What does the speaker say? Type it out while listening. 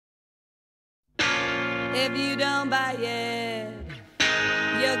If you don't buy it,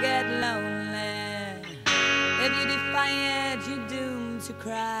 you'll get lonely. If you defy it, you're doomed to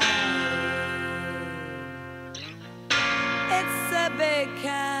cry. It's a big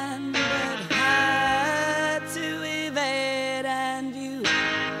can, but hard to evade, and you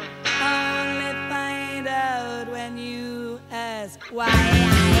only find out when you ask why.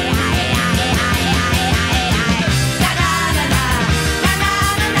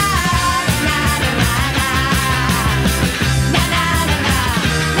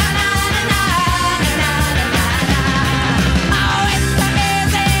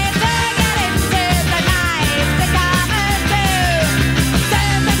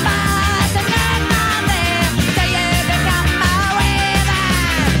 Sense and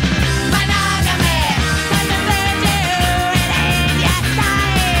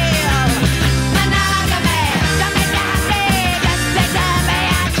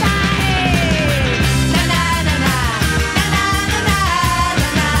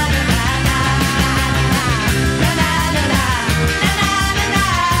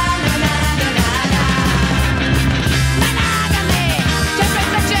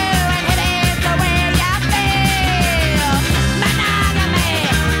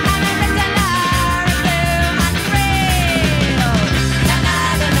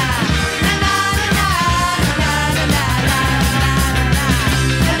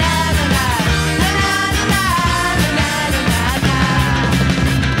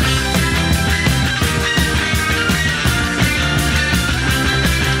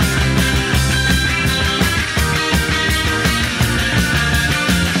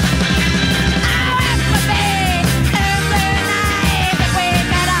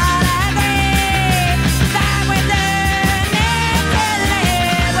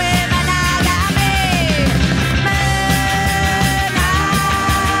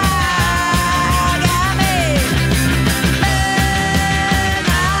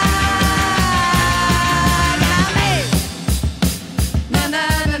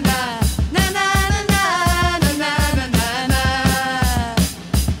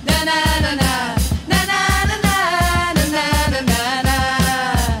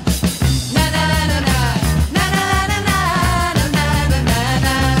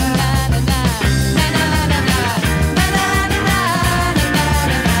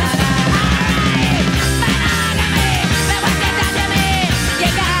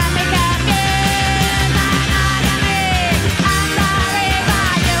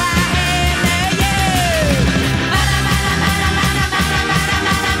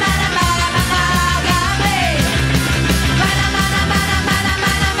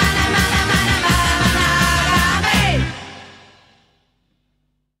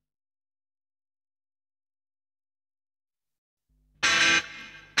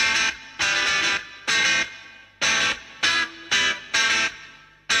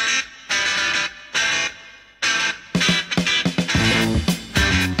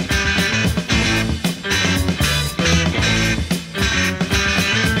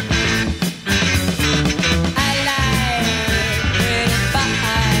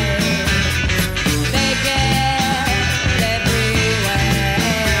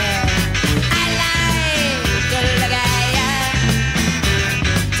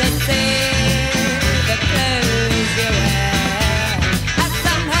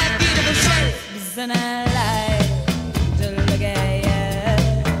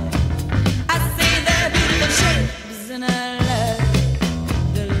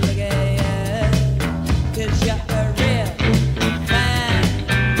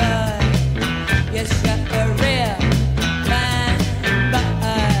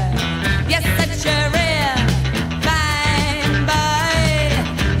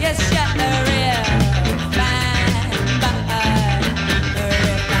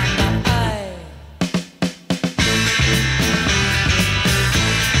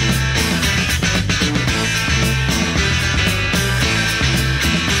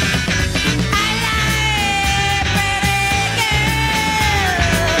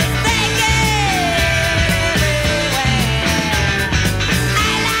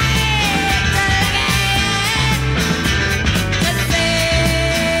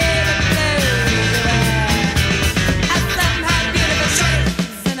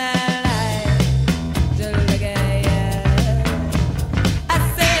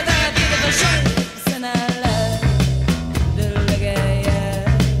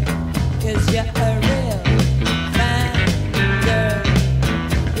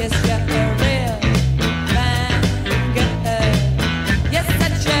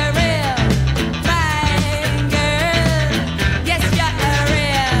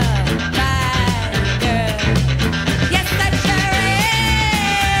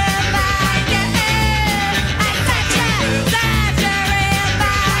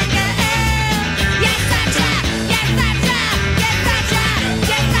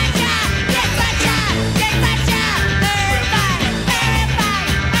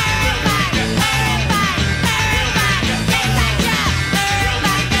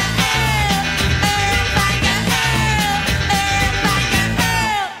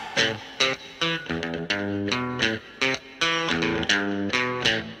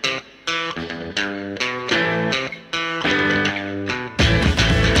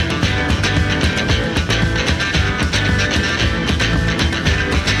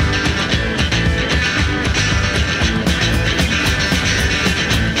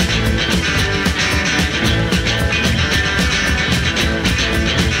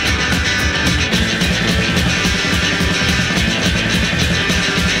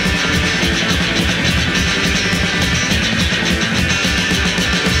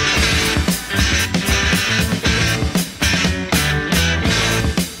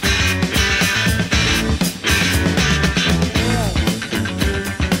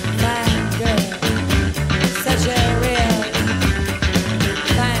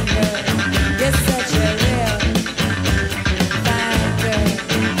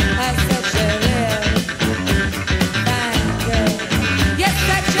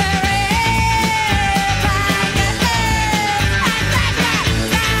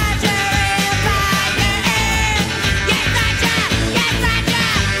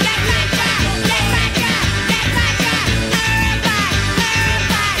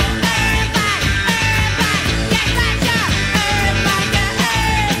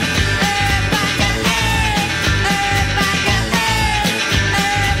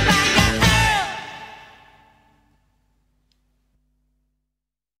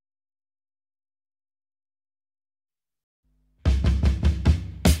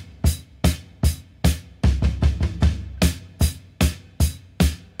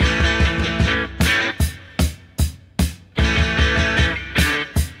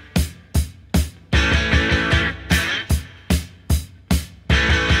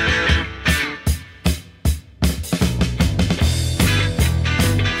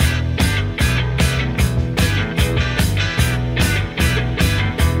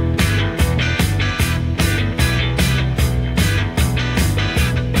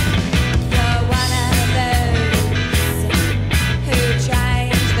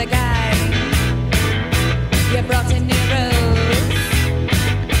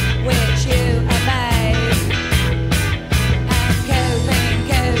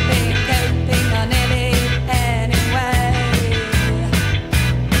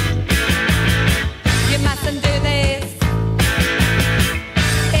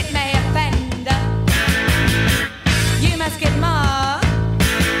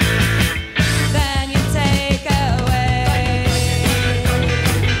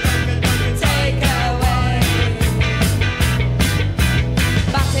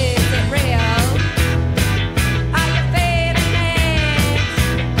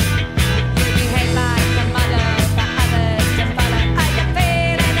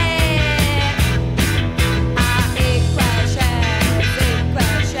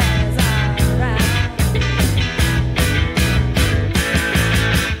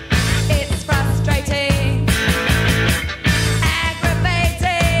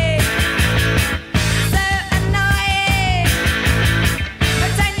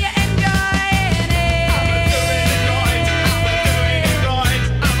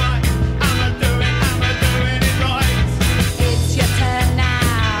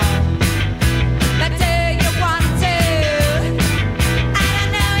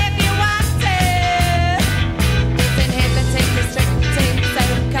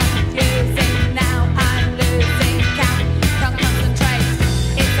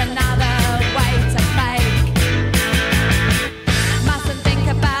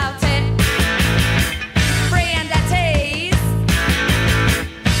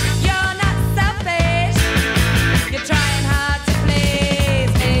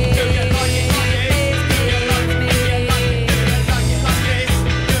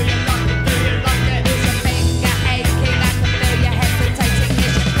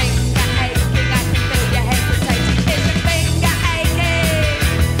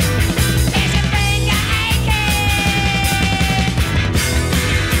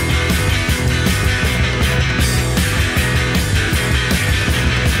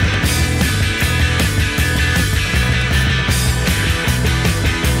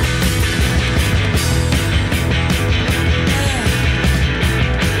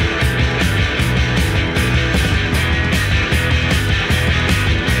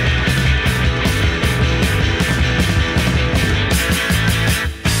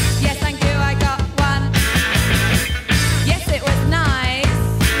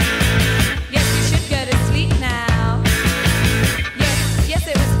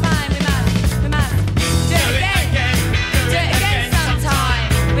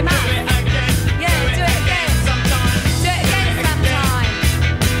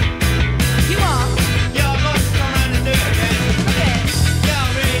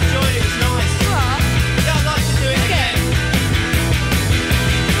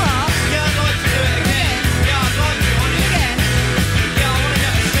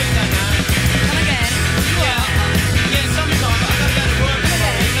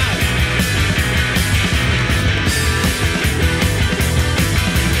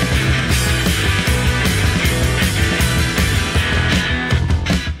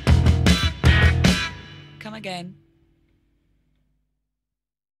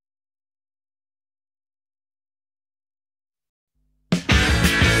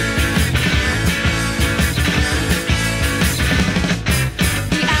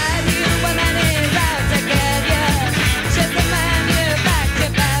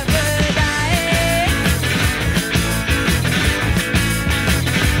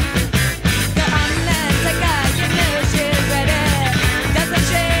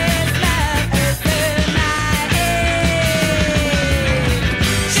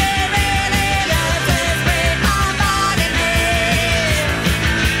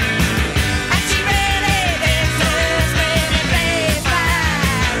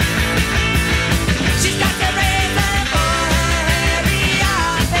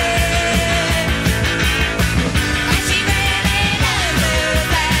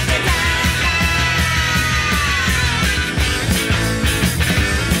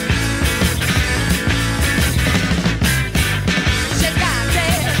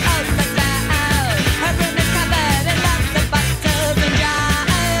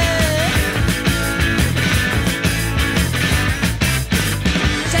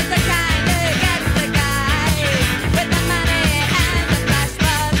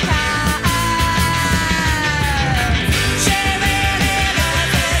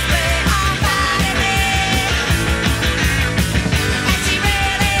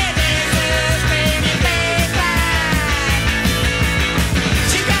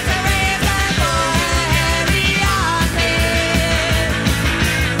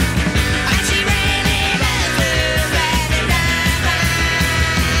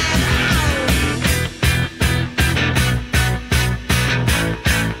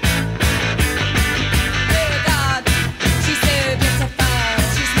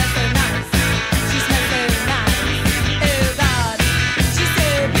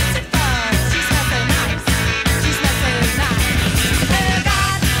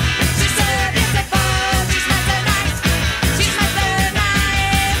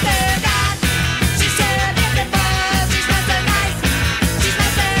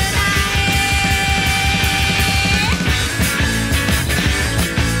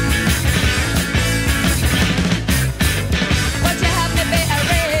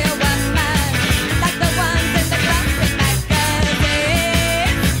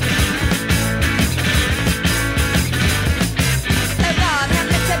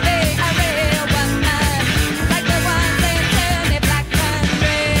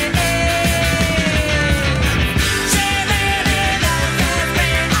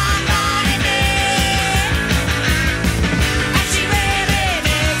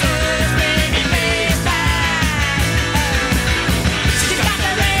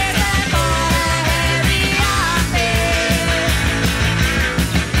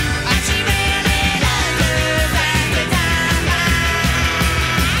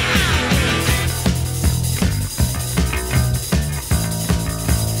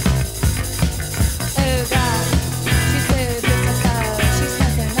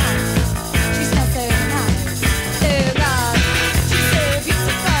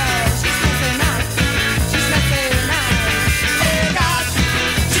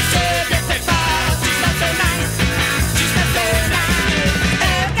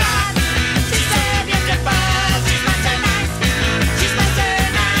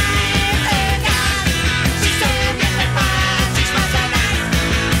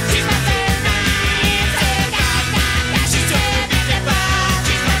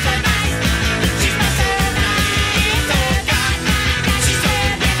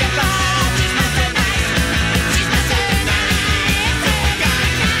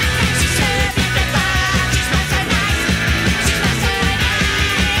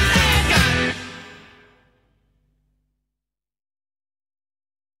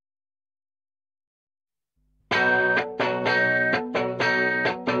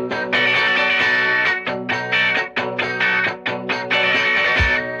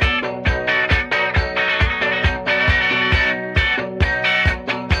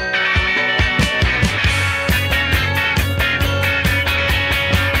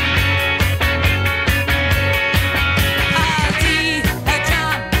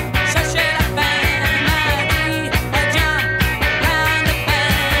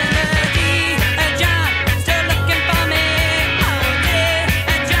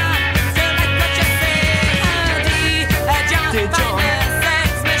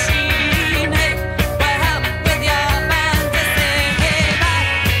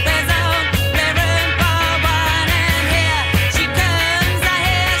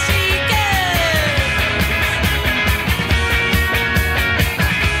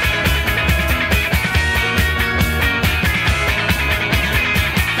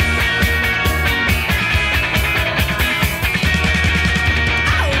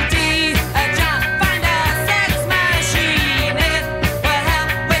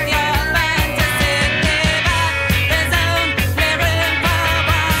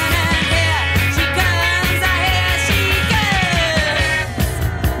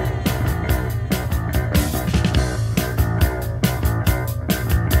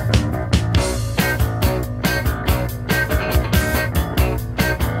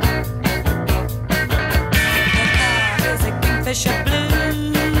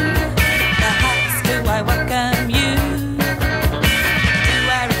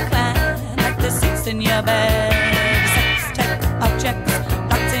in your bed. Sex tech objects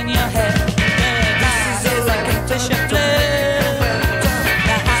locked in your head. This is like a fish of blue.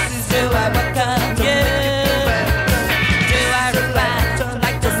 The house do I welcome you? Do I reply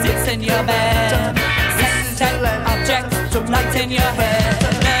like the seats in your bed? Sex tech objects locked in your head.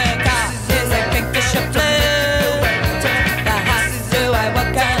 The car is a big fish of blue. The house do I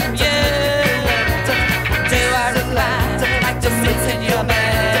welcome you? Do I reply like the seats in your bed?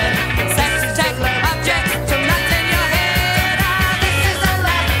 Sex tech objects locked in your head. Ah, this is a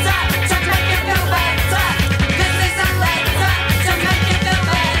letter to make you feel better. This is a letter to make you feel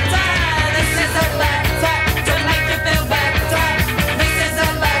better. This is a letter to make you feel better. This is a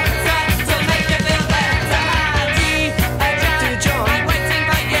letter to make you feel better. Dear John, I'm waiting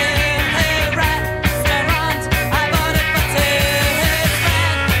for you. Restaurant, I bought it for two.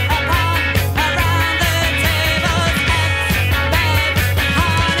 Spread upon around the tables. Ex-babe,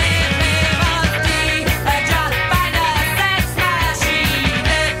 honey fever. Dear John, find a sex machine.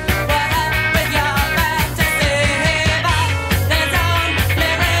 It will help with your fantasy. But there's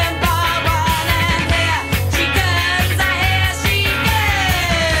only room for one, and here she goes. I hear she goes.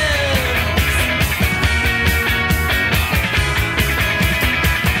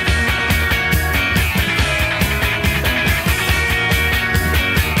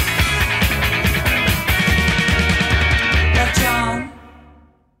 But John,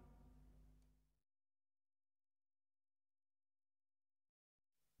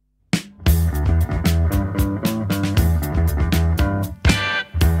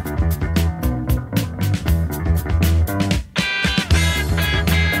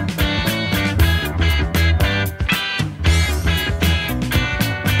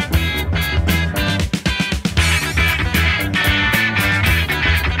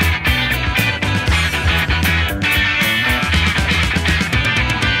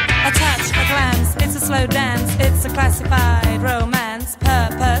 a touch, a glance, it's a slow dance, it's a classified romance,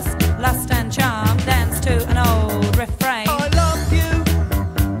 purpose, lust and charm, dance to an old refrain. I love you.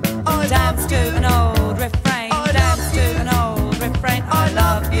 I Dance love to you. an old refrain, I dance love to you. an old refrain. I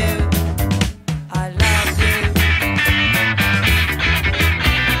love you, I love you.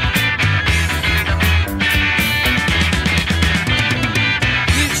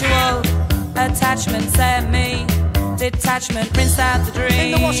 Mutual attachment, semi detachment, rinse out the dream.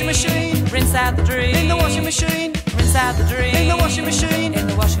 In the washing machine. Rinse out the dream. In the washing machine. Rinse out the dream. In the washing machine. In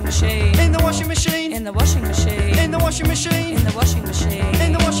the washing machine. In the washing machine. In the washing machine. In the washing machine. In the washing machine.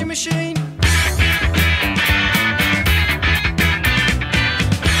 In the washing machine.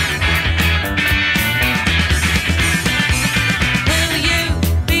 Will you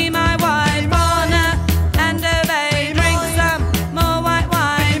be my wife? Honor and obey. Drink some more white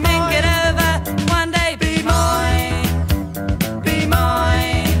wine. Think it over one day. Be mine. Be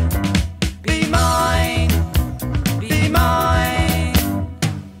mine. Be mine. Be mine.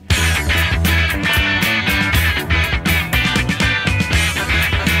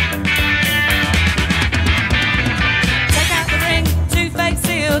 Take out the ring, two-faced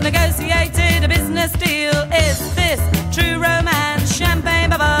seal, negotiated a business deal. Is this true romance? Champagne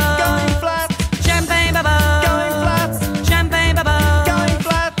bubble. Going flat. Champagne bubble. Going flat. Champagne bubble. Going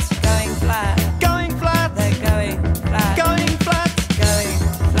flat. Going flat. Going flat. They're going flat. Going flat. Going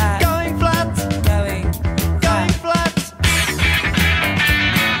flat. Going flat. Going Going flat. flat.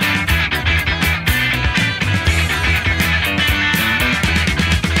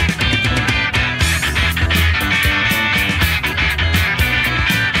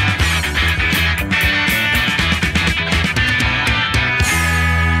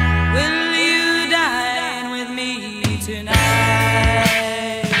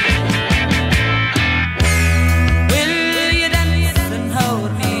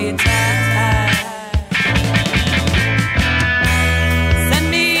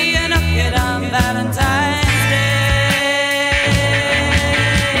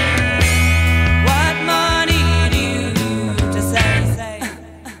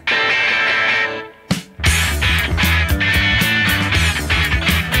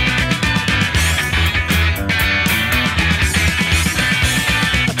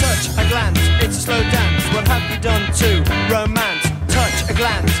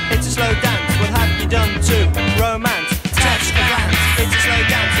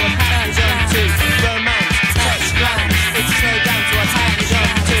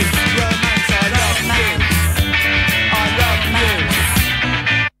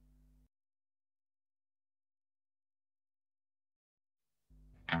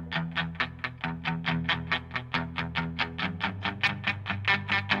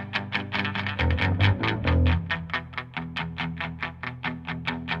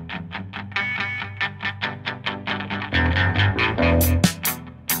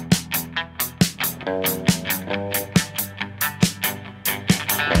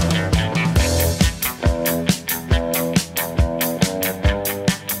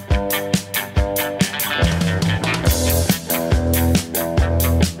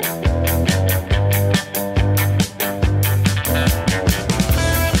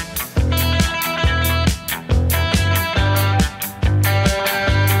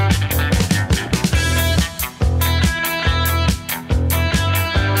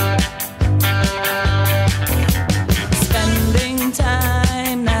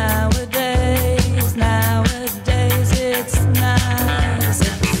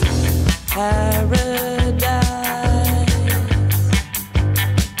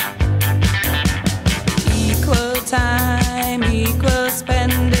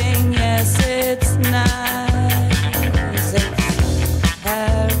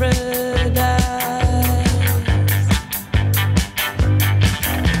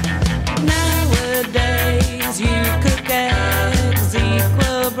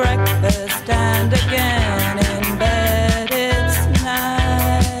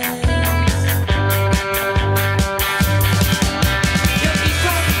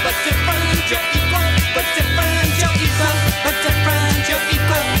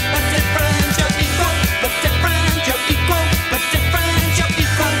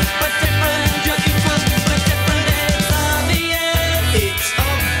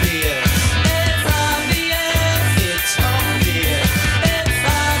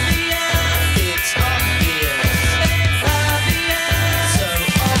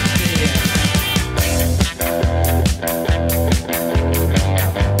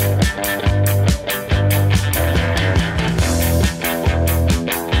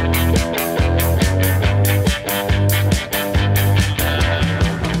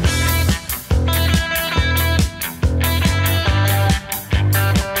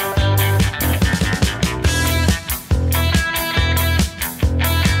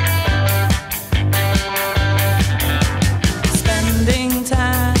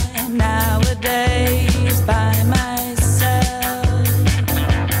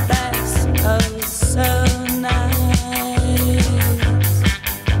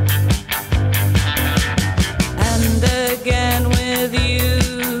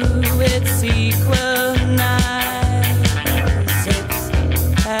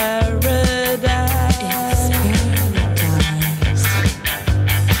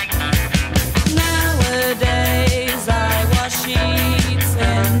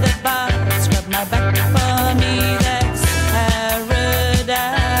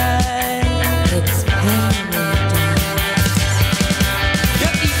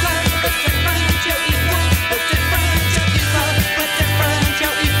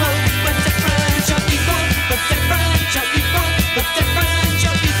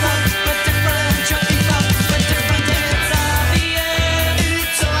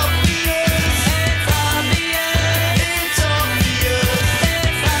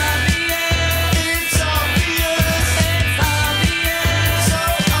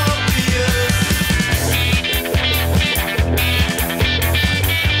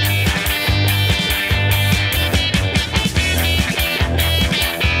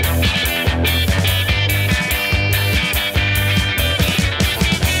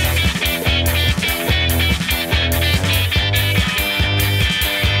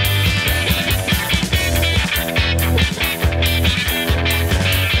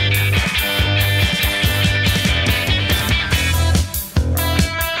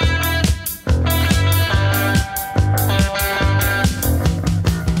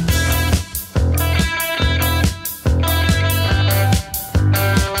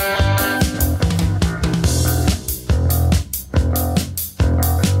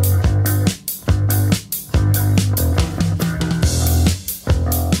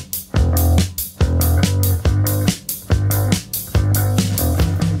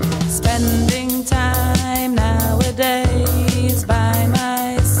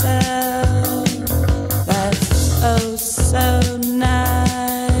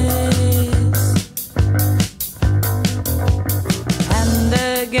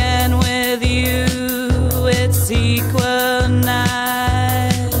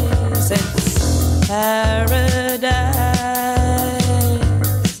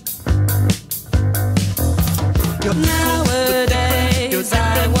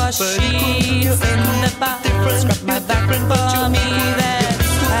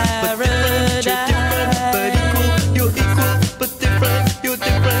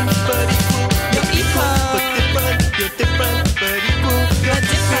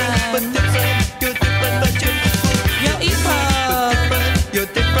 You're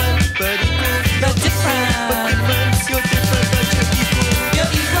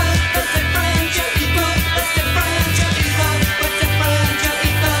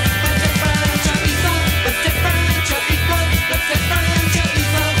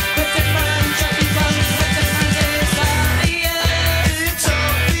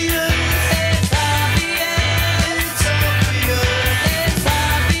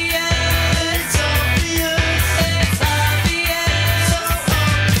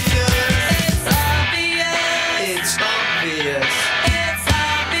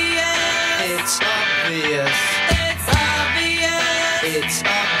It's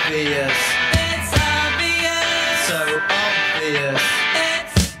obvious. It's obvious. So obvious.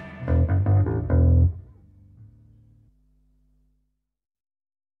 It's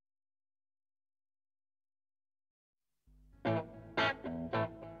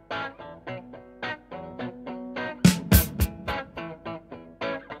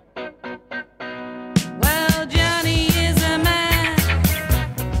well, Johnny is a man,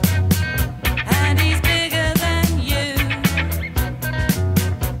 and he's bigger than you.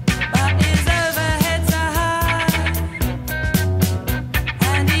 But his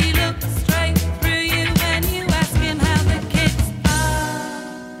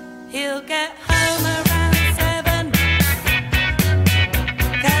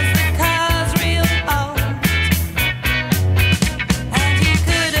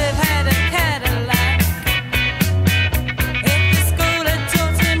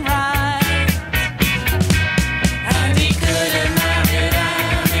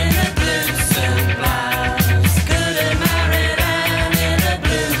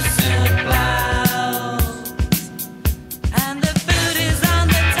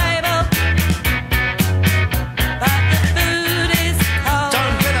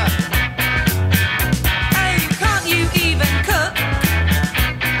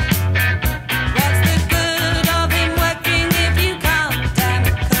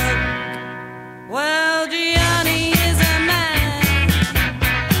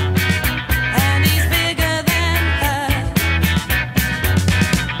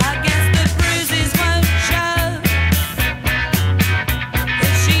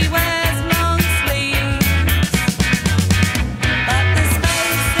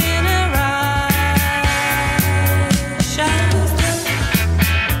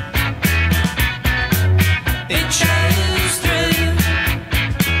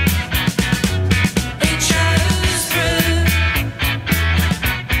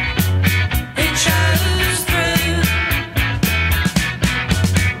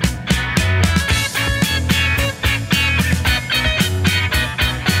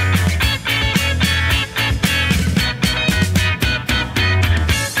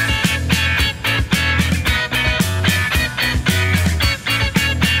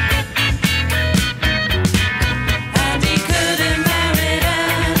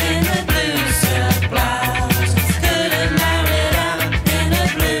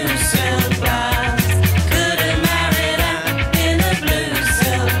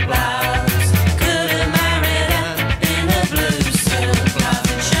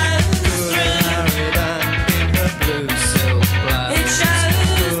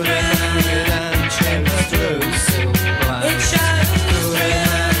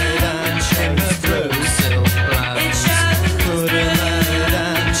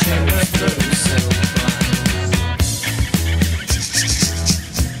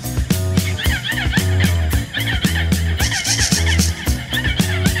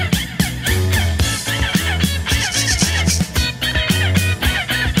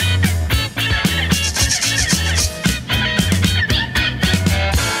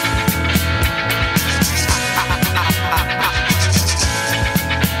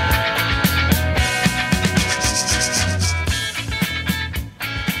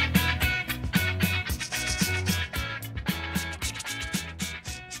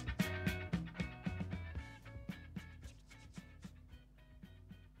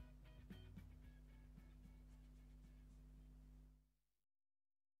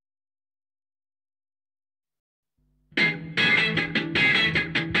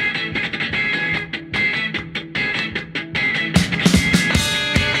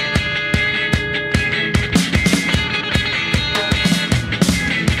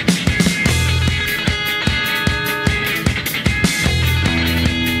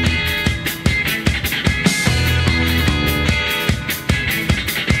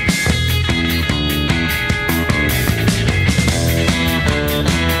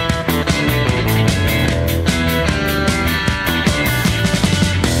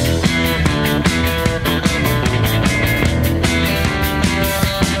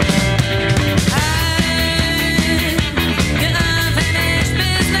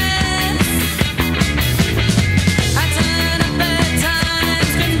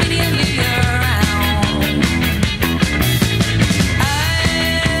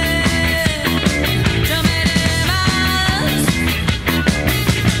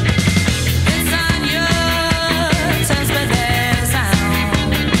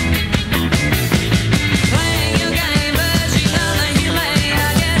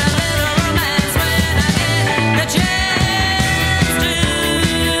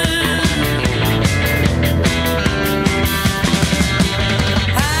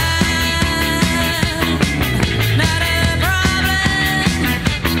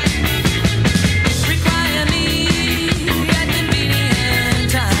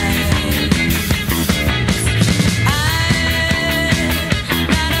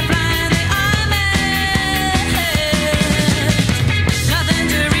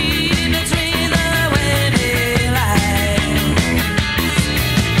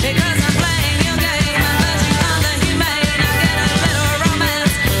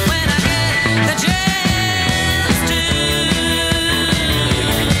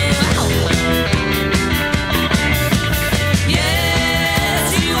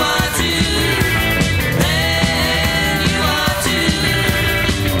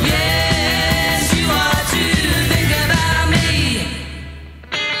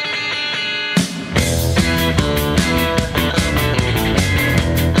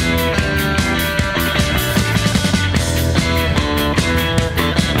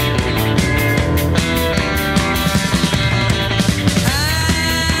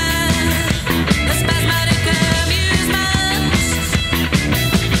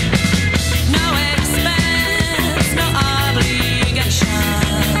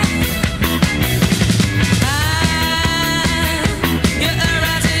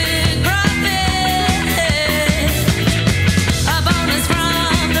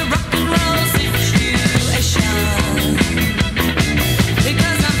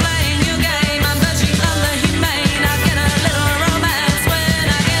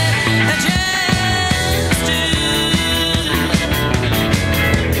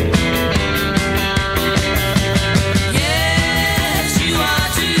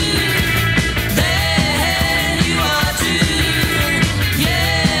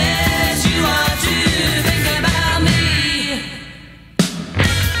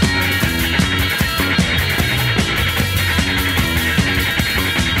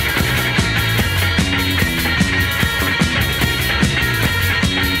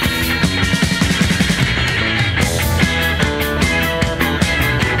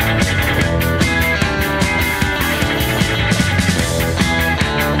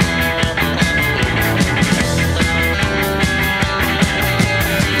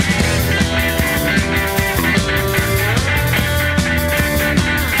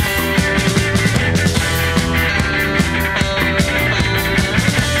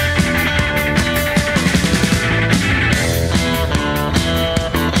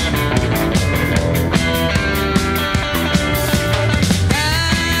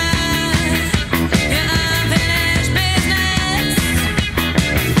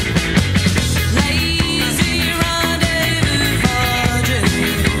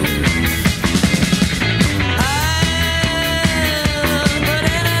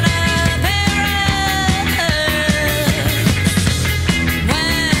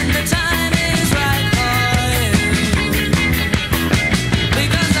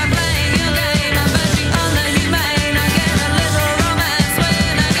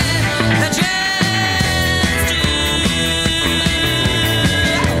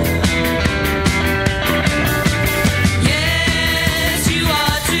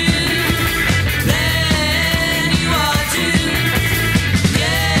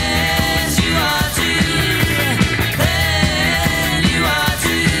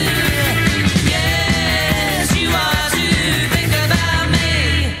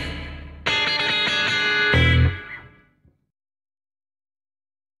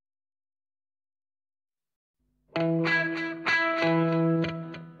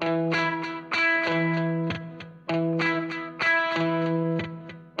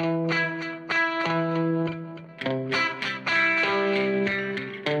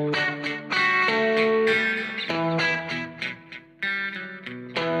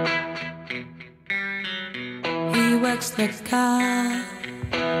works the car,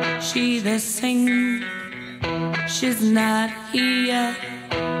 she the sing. She's not here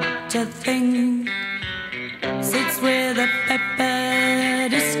to think. Sits with a pepper,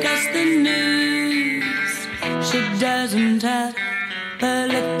 discuss the news. She doesn't have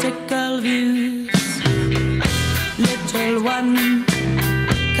political views. Little one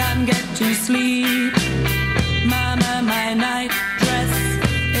can't get to sleep. Mama, my night dress,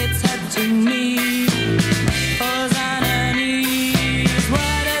 it's hurting me. Falls on her knees,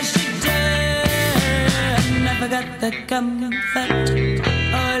 what does she do? Never got the comfort,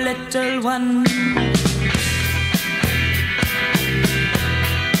 oh little one.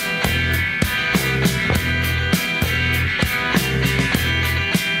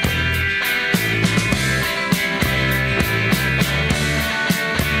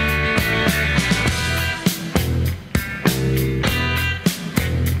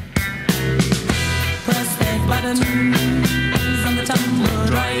 On the tumble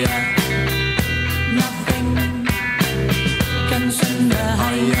dryer, nothing can send her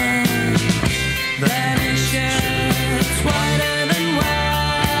higher than a shirt whiter than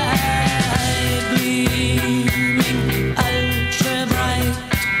white, gleaming ultra bright.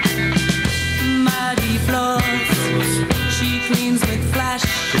 Muddy floors she cleans with flash,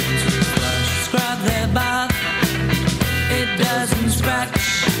 scrub the bath, it doesn't scratch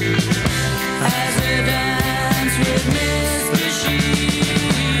as it dance with Mr.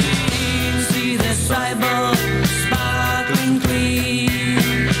 Sheen. See the cyborg sparkling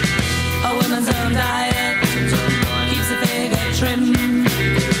clean. A woman's own diet keeps the figure trim.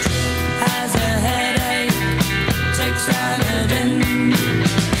 Has a headache, takes Anadin.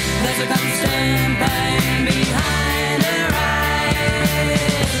 There's a constant pain behind her eyes.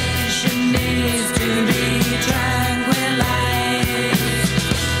 She needs to be tranquilized.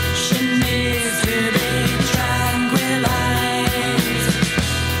 She needs to be tranquilized.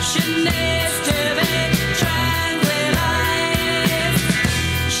 She needs to be tranquilized.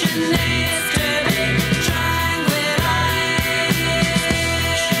 She needs to be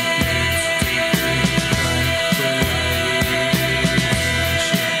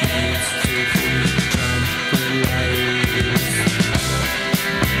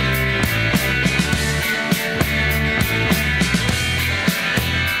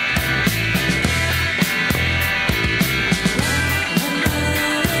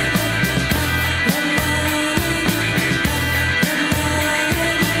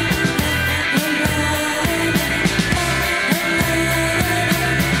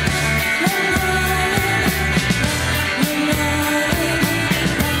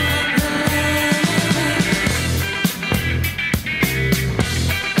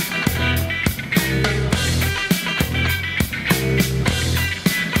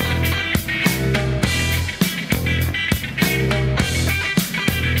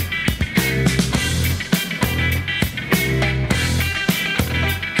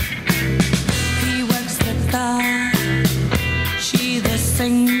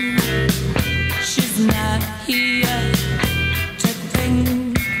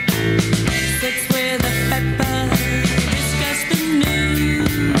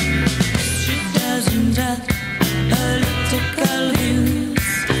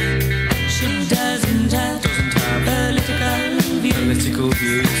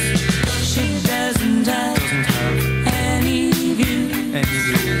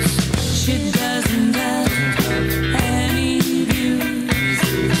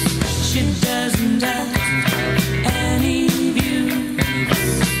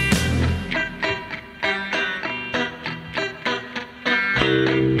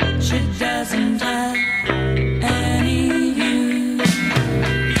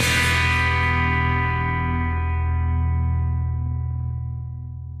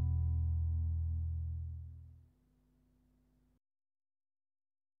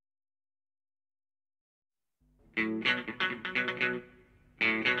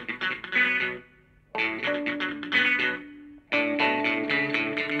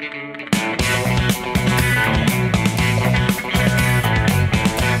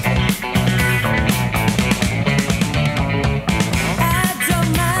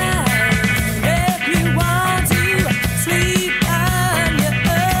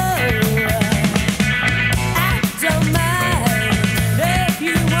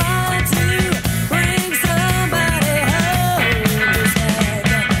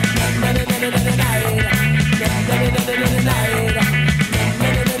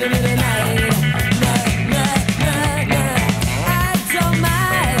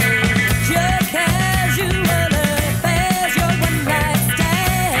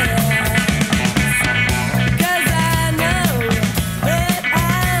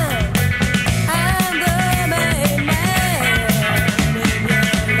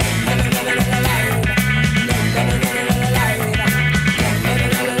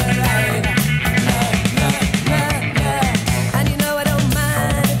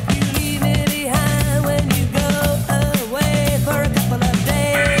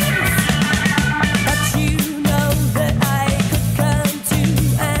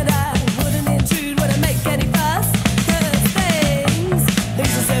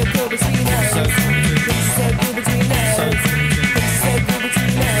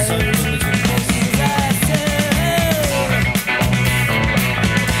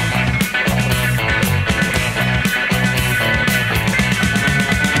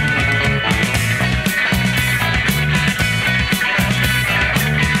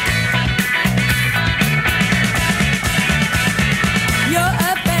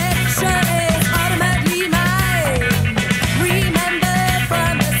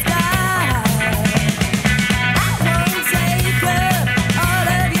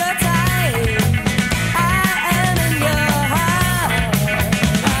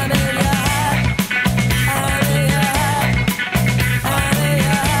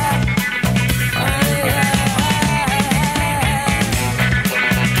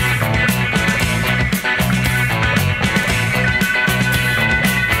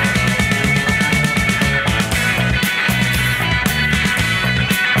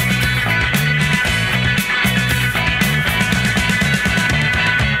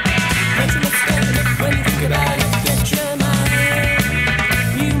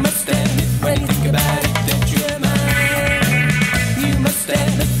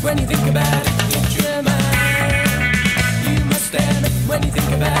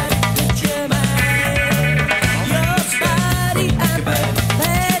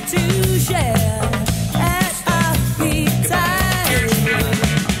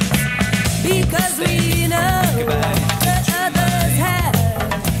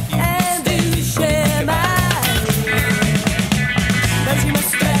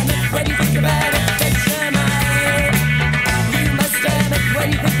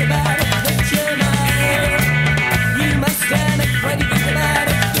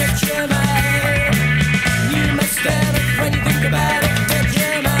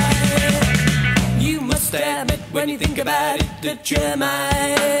when you think about it that you're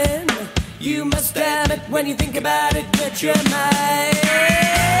mine. You must admit when you think about it that you're mine.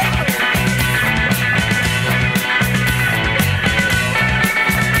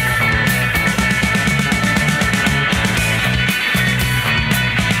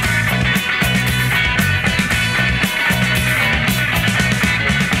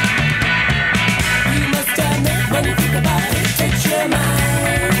 When you think about it, that you're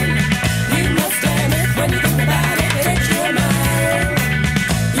mine. You must admit when you think about it, that you're mine.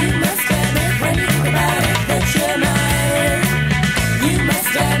 You must admit when you think about it, that you're mine. You must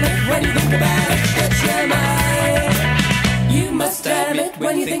admit when you think about it, that you're mine. You must admit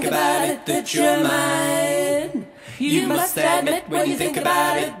when you think about it, that you're mine. You must admit when you think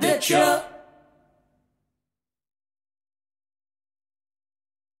about it, that you're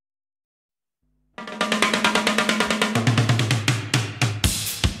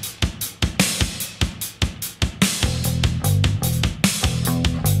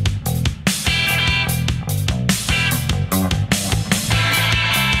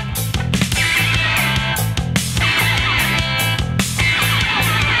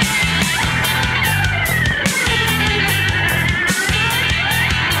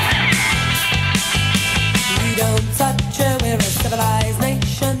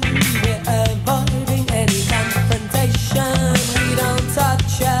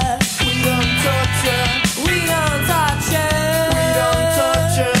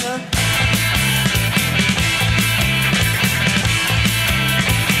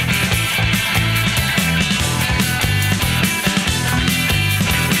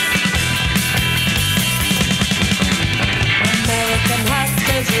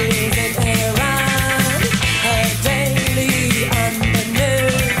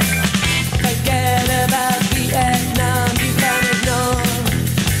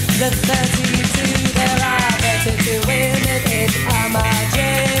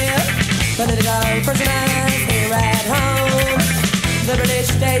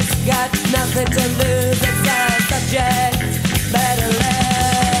nothing to lose, it's our subject. Better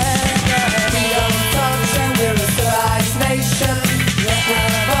let go. We don't torture, we're a civilized nation.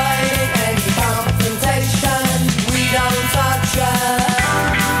 We're avoiding any confrontation. We don't torture.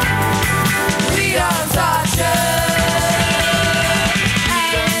 We don't torture.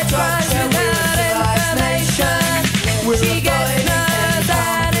 And torture, we're a civilized nation. She gets no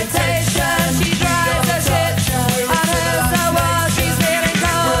sanitation. She drives her shit on her soul. She's feeling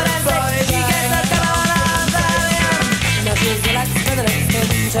cold and sick. She gets a couple of valium. Now she's relaxed for the next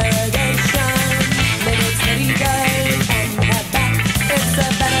interrogation. Maybe it's the ego and her back. It's a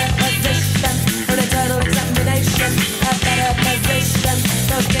better position for an eternal examination. A better position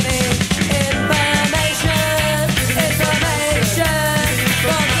for giving information. Information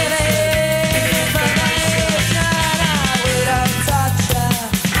for giving information. We don't torture.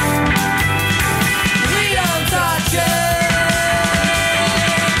 We don't torture.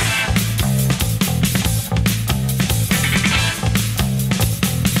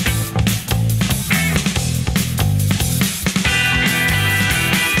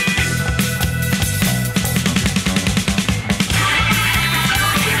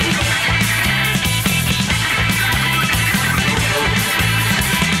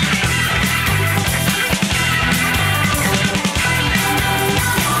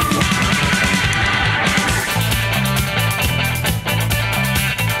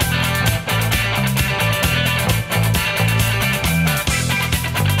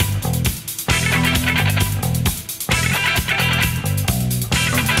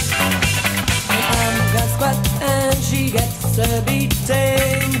 She gets a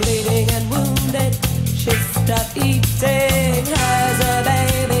beating, bleeding and wounded. She stopped eating, has a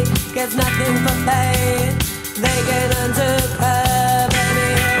baby, gets nothing for pain. They get untook her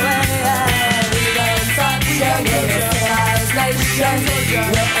baby away. We don't touch her, we're a civilized nation.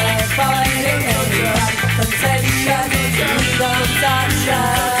 We're avoiding any confrontation. We don't touch her.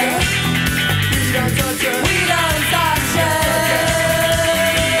 We don't touch her. We don't touch her.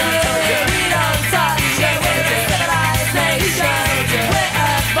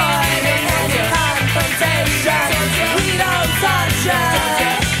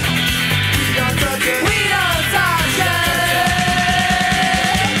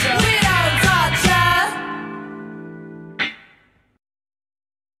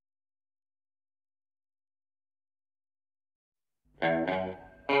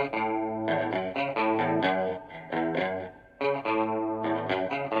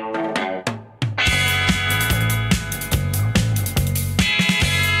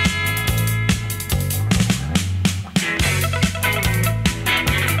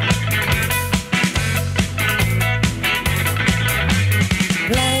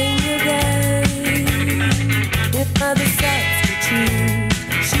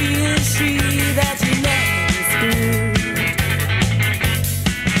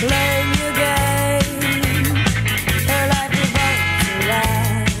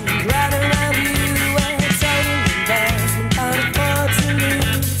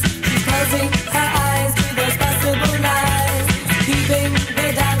 The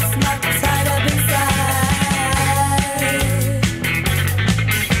dark smoke tied up inside.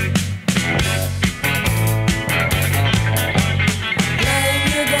 Playing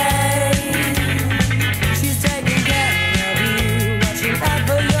your game, she's taking care of you, watching out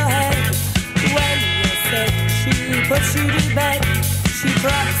for your head. When you're sick, she puts you to bed. She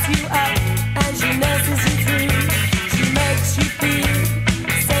props you up and she nurses you through. She makes you feel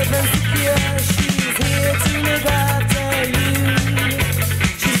safe and secure. She's here to look after you.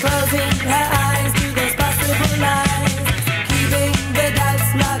 She's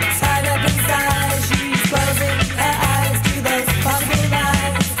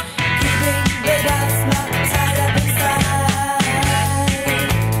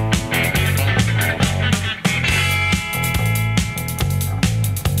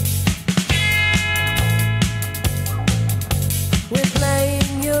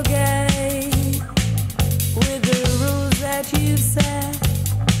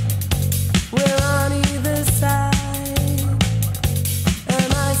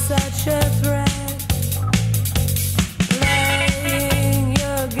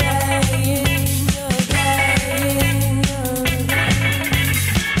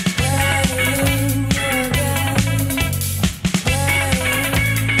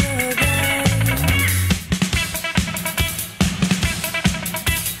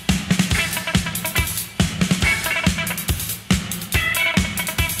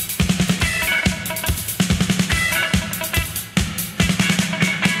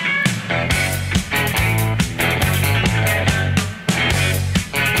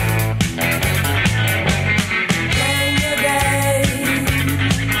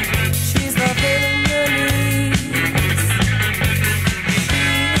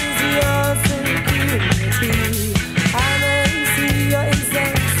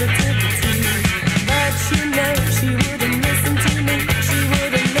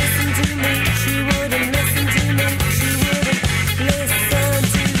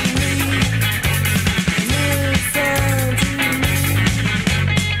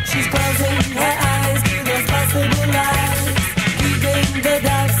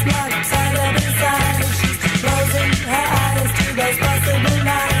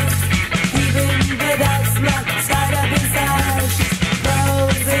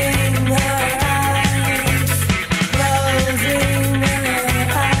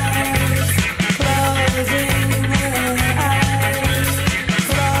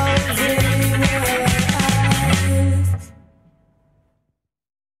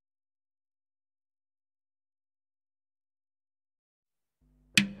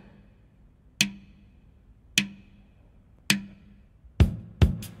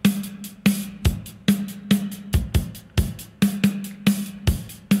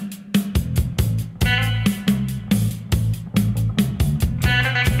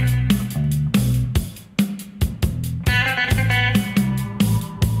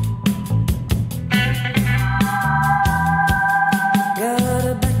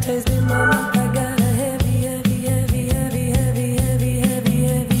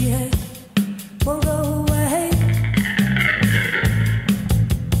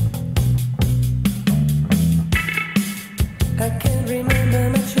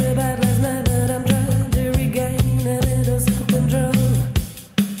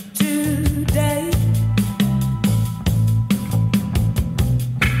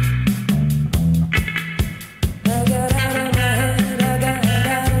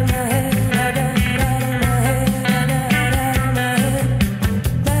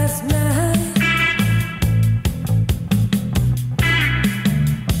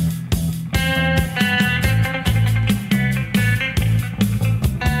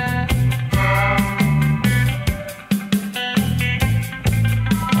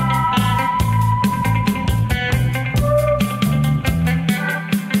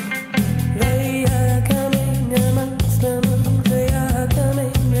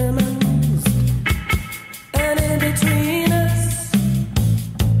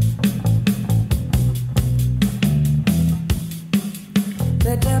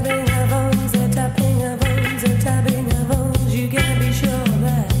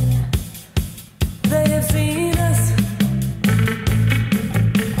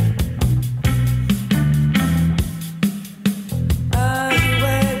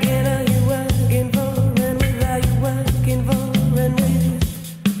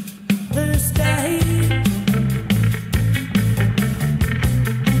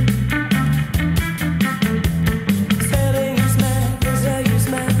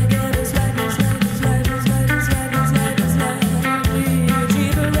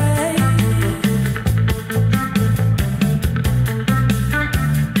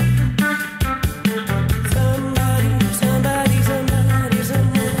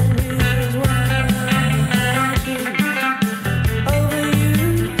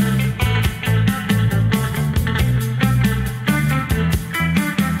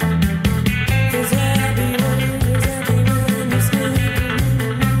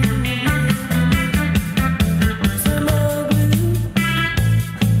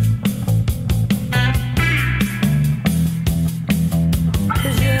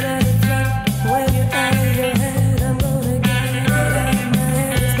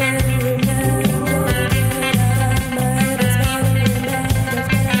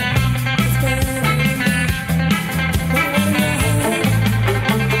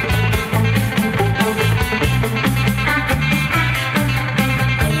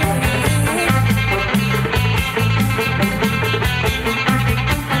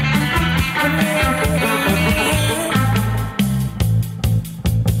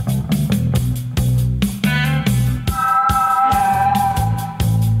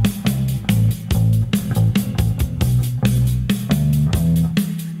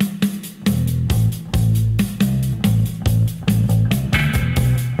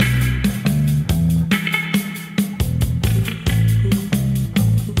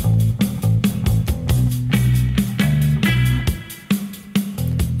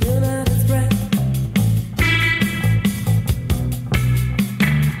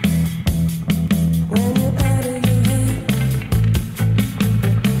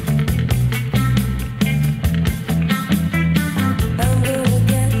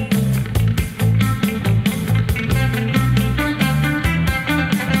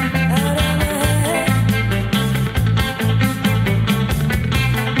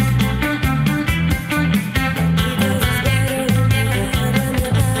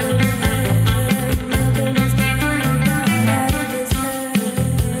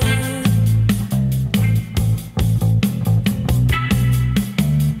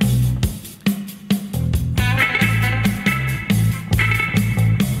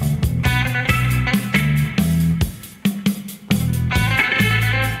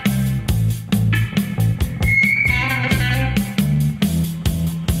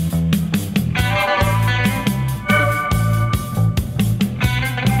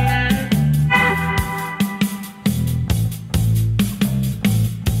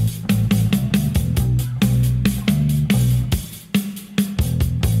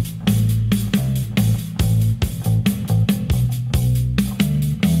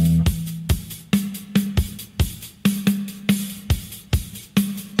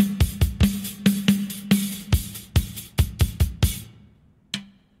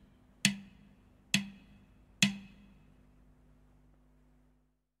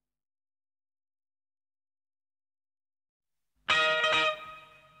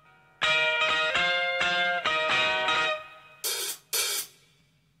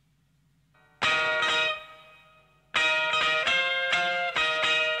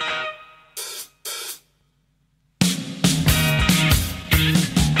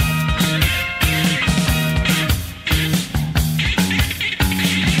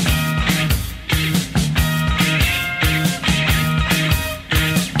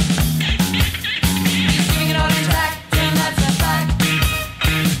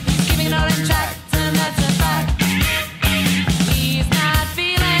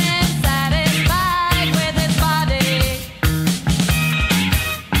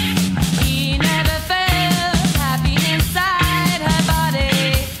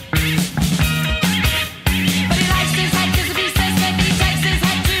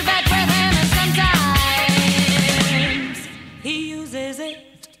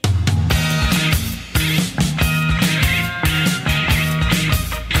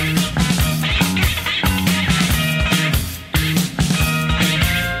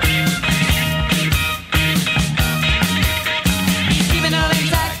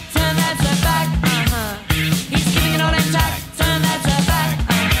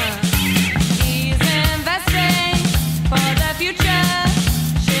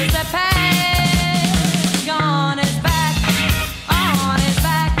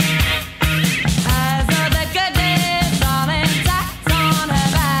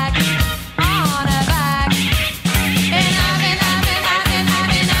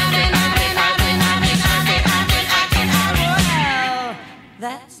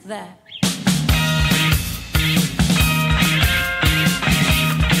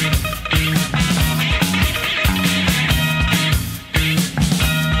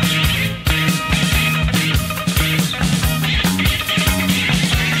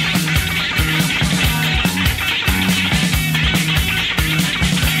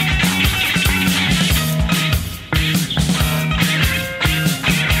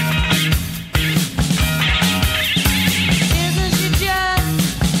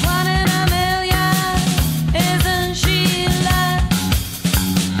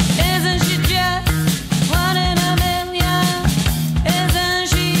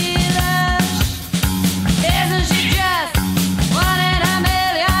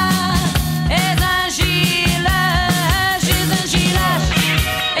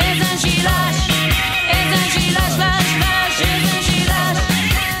she lush? Isn't she lush, lush, lush? Isn't she lush?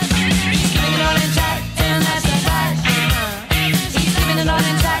 He's keeping it all intact, and that's a fact. He's keeping it all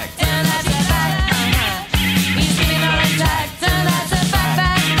intact, and that's a fact. He's keeping it all intact, and that's a fact,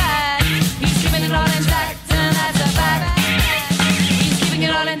 fact, fact. He's keeping it all intact, and that's a fact. He's keeping it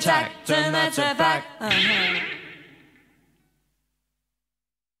all intact, and that's a fact.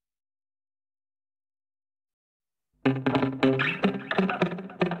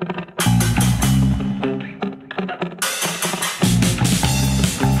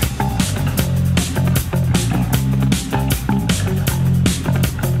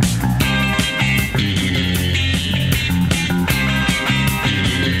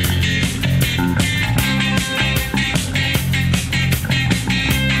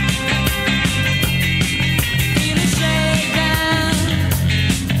 Feel a shakedown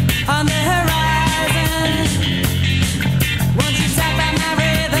on the horizon. Won't you tap by my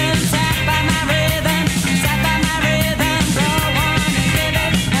rhythm, tap by my rhythm, tap by my rhythm. Go on and give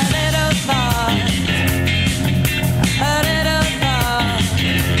it a little thought, a little thought.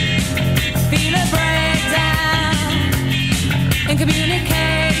 Feel a breakdown in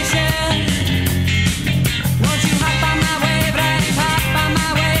communication. Won't you hop on my wavelength, hop on my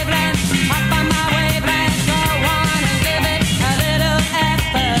wavelength, hop on my wavelength. Go on and give it a little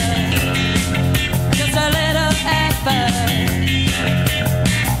effort, just a little effort.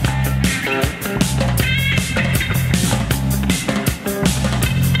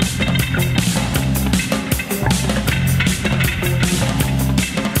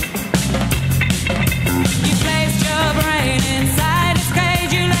 You placed your brain inside its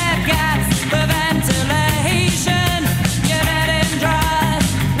cage. You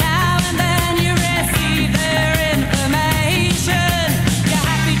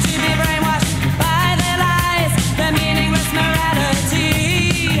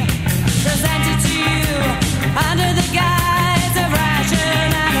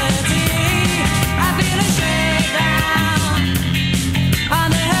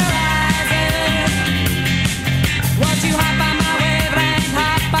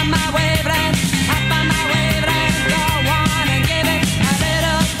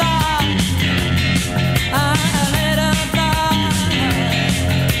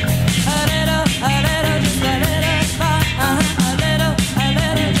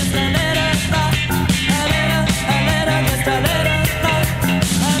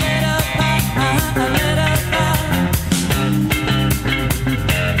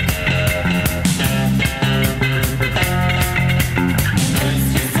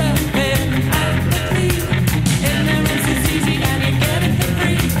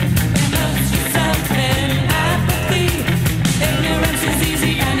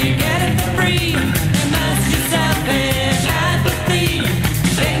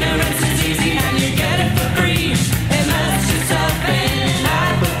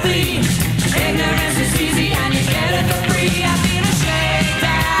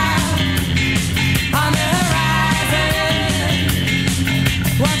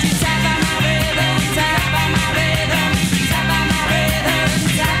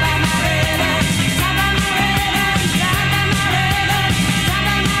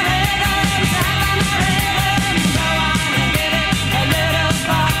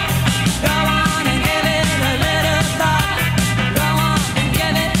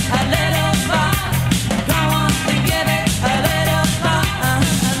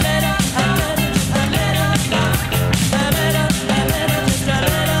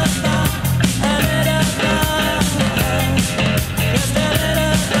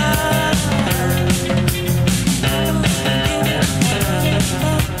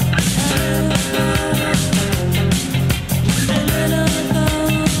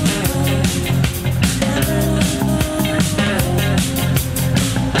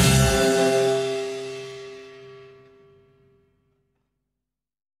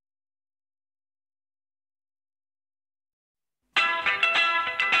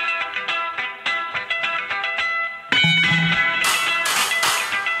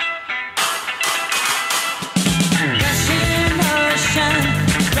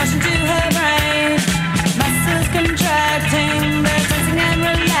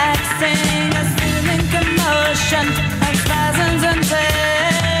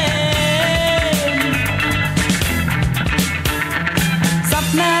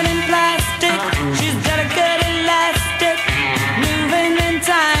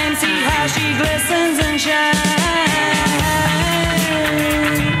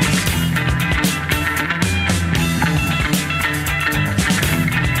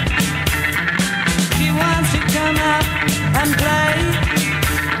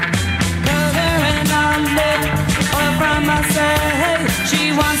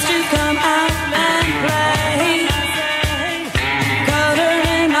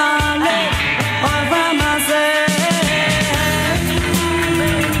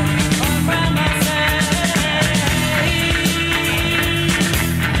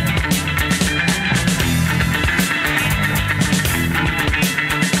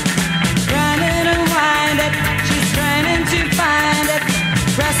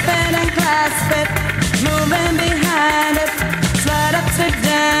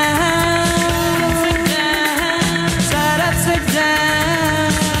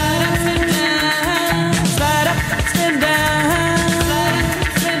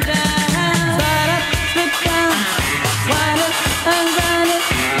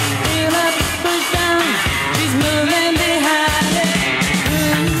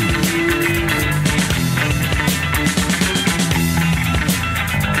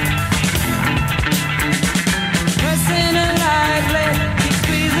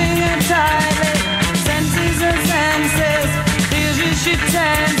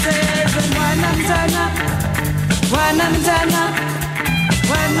I'm turn up,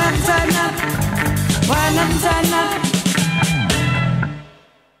 when I'm turn up, when I'm turn up.